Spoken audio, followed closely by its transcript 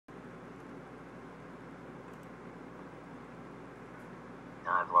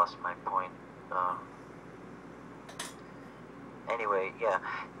I've lost my point. Anyway, yeah,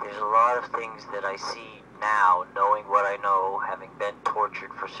 there's a lot of things that I see now, knowing what I know, having been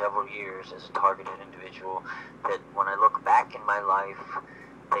tortured for several years as a targeted individual, that when I look back in my life,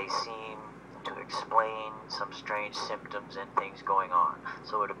 they seem to explain some strange symptoms and things going on.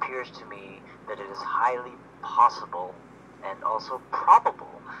 So it appears to me that it is highly possible and also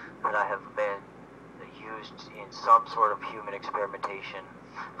probable that I have been used in some sort of human experimentation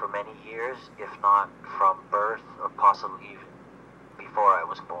for many years, if not from birth or possibly even before I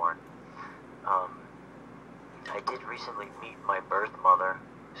was born. I did recently meet my birth mother,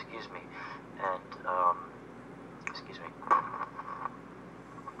 and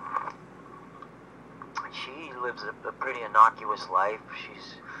she lives a pretty innocuous life. She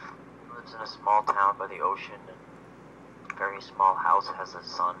lives in a small town by the ocean, and a very small house, has a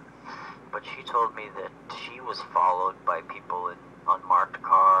son. But she told me that she was followed by people in unmarked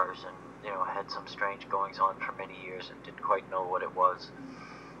cars, and had some strange goings on for many years and didn't quite know what it was.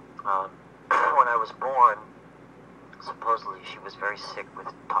 When I was born, supposedly she was very sick with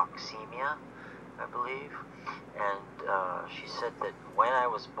toxemia, I believe, and she said that when I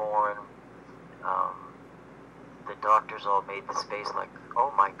was born, the doctors all made this face like,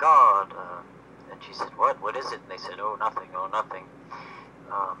 "Oh my God," and she said, what is it? And they said, "Oh, nothing, oh, nothing."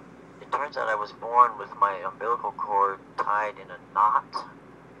 It turns out I was born with my umbilical cord tied in a knot,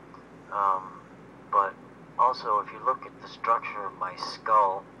 but also if you look at the structure of my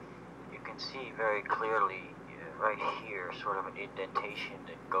skull, you can see very clearly right here sort of an indentation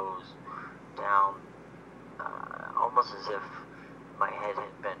that goes down, almost as if my head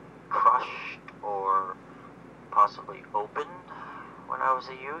had been crushed or possibly opened when I was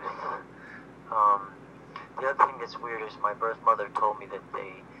a youth. The other thing that's weird is my birth mother told me that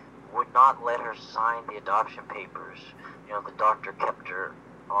they would not let her sign the adoption papers. The doctor kept her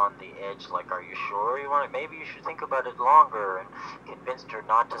on the edge, like, "Are you sure you want it? Maybe you should think about it longer," and convinced her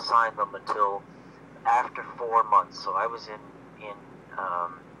not to sign them until after 4 months. So I was in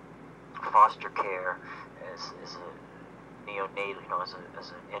foster care as a neonatal,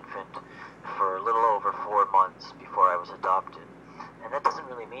 as an infant for a little over 4 months before I was adopted. And that doesn't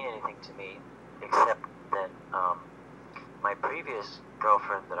really mean anything to me, except that my previous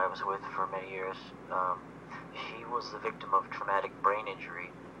girlfriend that I was with for many years, she was the victim of traumatic brain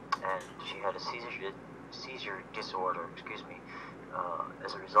injury, and she had a seizure disorder,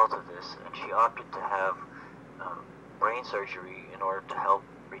 as a result of this, and she opted to have brain surgery in order to help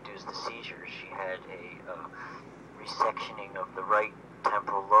reduce the seizures. She had a resectioning of the right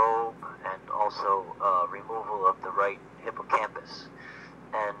temporal lobe and also removal of the right hippocampus.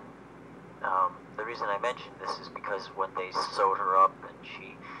 And the reason I mention this is because when they sewed her up and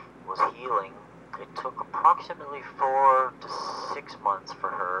she was healing, it took approximately 4 to 6 months for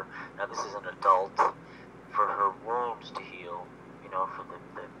her, now this is an adult, for her wounds to heal, for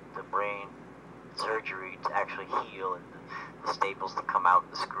the brain surgery to actually heal, and the staples to come out,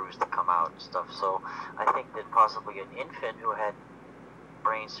 the screws to come out and stuff. So I think that possibly an infant who had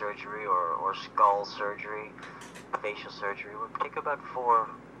brain surgery or skull surgery, facial surgery, would take about 4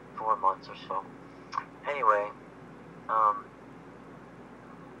 months or so. Anyway,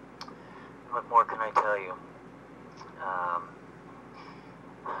 what more can I tell you?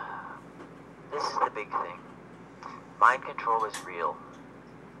 This is the big thing. Mind control is real.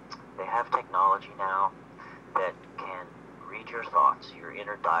 They have technology now that can read your thoughts, your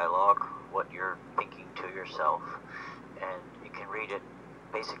inner dialogue, what you're thinking to yourself, and it can read it.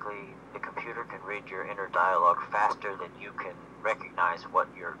 Basically, the computer can read your inner dialogue faster than you can recognize what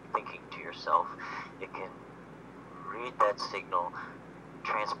you're thinking to yourself. It can read that signal,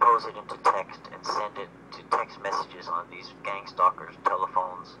 transpose it into text, and send it to text messages on these gang stalkers'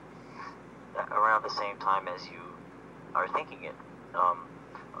 telephones around the same time as you are thinking it.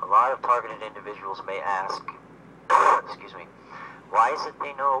 A lot of targeted individuals may ask, why is it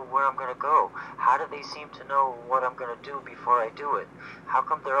they know where I'm going to go? How do they seem to know what I'm going to do before I do it? How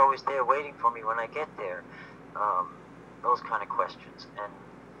come they're always there waiting for me when I get there? Those kind of questions. And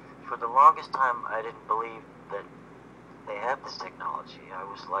for the longest time, I didn't believe that they have this technology. I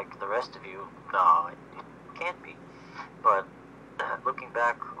was like the rest of you, no, it can't be. But looking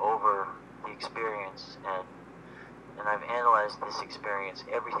back over the experience, and I've analyzed this experience,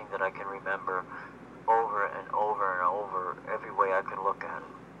 everything that I can remember, over and over and over, every way I can look at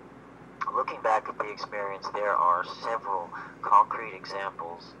it. Looking back at the experience, there are several concrete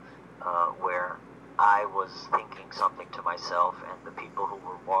examples where I was thinking something to myself, and the people who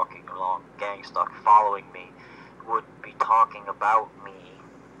were walking along, gang stalk, following me, would be talking about me,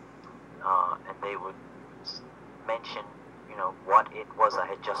 and they would mention, what it was I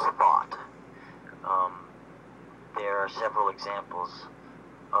had just thought. There are several examples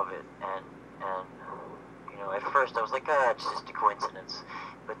of it, and at first I was like, it's just a coincidence.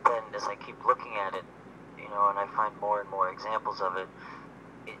 But then as I keep looking at it, and I find more and more examples of it,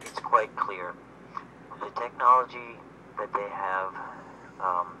 it's quite clear. The technology that they have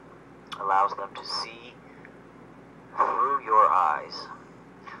allows them to see through your eyes.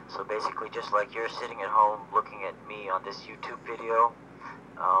 So basically, just like you're sitting at home looking at me on this YouTube video,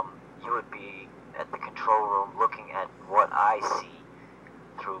 you would be at the control room looking at what I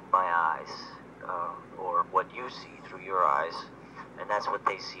see through my eyes, or what you see through your eyes, and that's what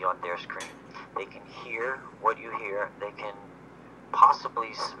they see on their screen. They can hear what you hear. They can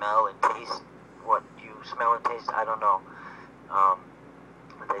possibly smell and taste what you smell and taste. I don't know.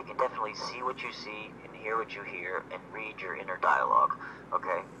 But they can definitely see what you see and hear what you hear and read your inner dialogue.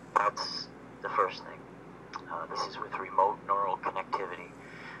 Okay, that's the first thing. This is with remote neural connectivity.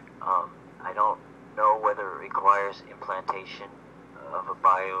 I don't know whether it requires implantation of a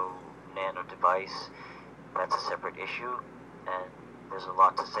bio-nano device. That's a separate issue, and there's a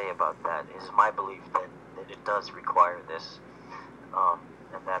lot to say about that. It is my belief that it does require this,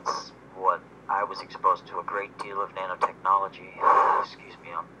 and that's what I was exposed to, a great deal of nanotechnology. Excuse me,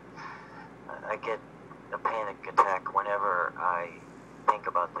 I get a panic attack whenever I think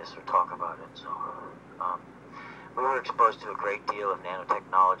about this or talk about it. So we were exposed to a great deal of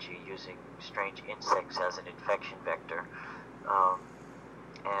nanotechnology using strange insects as an infection vector,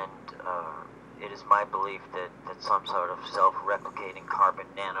 and it is my belief that some sort of self-replicating carbon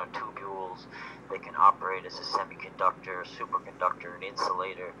nanotubules, they can operate as a semiconductor, superconductor, an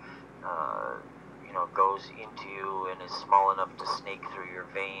insulator, goes into you and is small enough to snake through your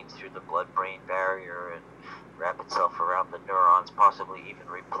veins, through the blood-brain barrier, and wrap itself around the neurons, possibly even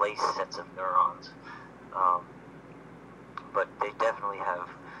replace sets of neurons. But they definitely have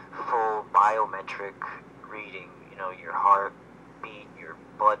full biometric reading, your heartbeat, your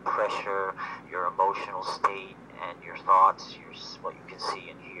blood pressure, your emotional state, and your thoughts, what you can see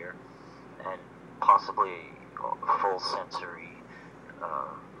and hear, and possibly full sensory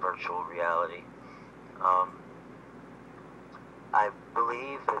virtual reality. I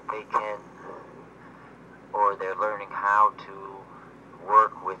believe that they can, or they're learning how to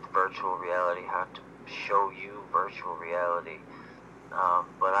work with virtual reality, how to show you virtual reality,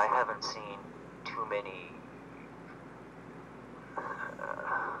 but I haven't seen too many,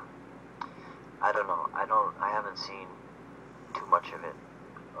 I haven't seen too much of it,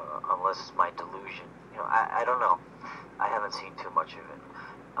 unless it's my delusion. I don't know. I haven't seen too much of it.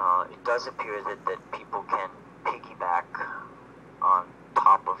 It does appear that people can piggyback on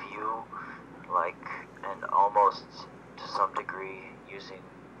top of you, and almost to some degree using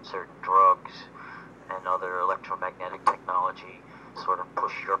certain drugs and other electromagnetic technology, sort of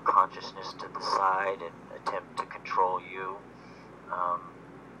push your consciousness to the side and attempt to control you.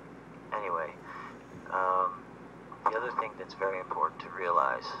 Anyway, the other thing that's very important to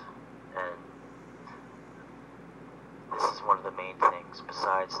realize, and this is one of the main things,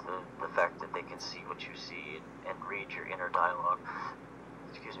 besides the fact that they can see what you see and read your inner dialogue,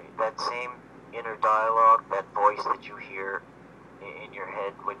 that same inner dialogue, that voice that you hear in your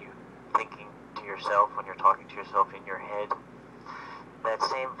head when you're thinking to yourself, when you're talking to yourself in your head, that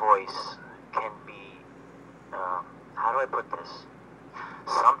same voice can be, how do I put this?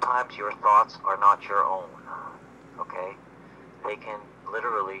 Sometimes your thoughts are not your own, okay? They can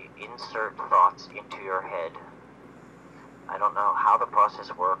literally insert thoughts into your head. I don't know how the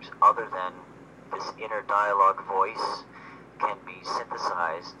process works other than this inner dialogue voice can be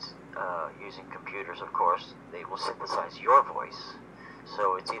synthesized using computers, of course. They will synthesize your voice.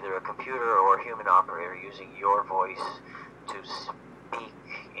 So it's either a computer or a human operator using your voice to speak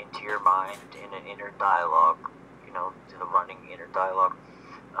into your mind in an inner dialogue, to the running inner dialogue.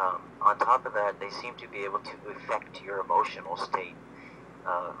 On top of that, they seem to be able to affect your emotional state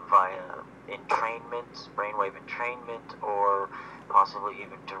via entrainment, brainwave entrainment, or possibly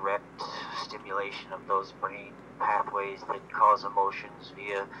even direct stimulation of those brain pathways that cause emotions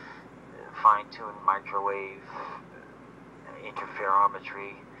via fine-tuned microwave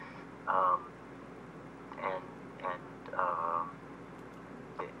interferometry, and